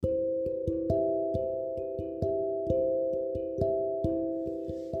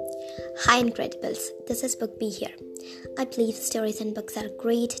Hi Incredibles, this is Book B here. I believe stories and books are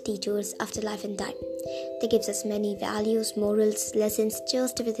great teachers after life and time. They give us many values, morals, lessons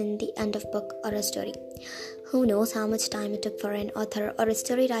just within the end of book or a story. Who knows how much time it took for an author or a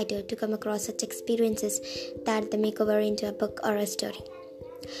story writer to come across such experiences that they make over into a book or a story.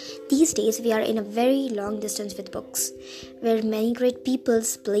 These days, we are in a very long distance with books, where many great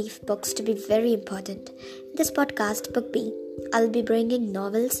peoples believe books to be very important. In this podcast, Book B, I'll be bringing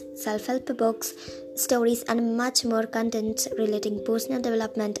novels, self-help books, stories, and much more content relating personal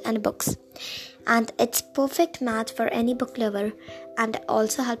development and books. And it's perfect match for any book lover and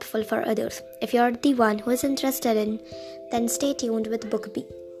also helpful for others. If you're the one who is interested in, then stay tuned with Book B.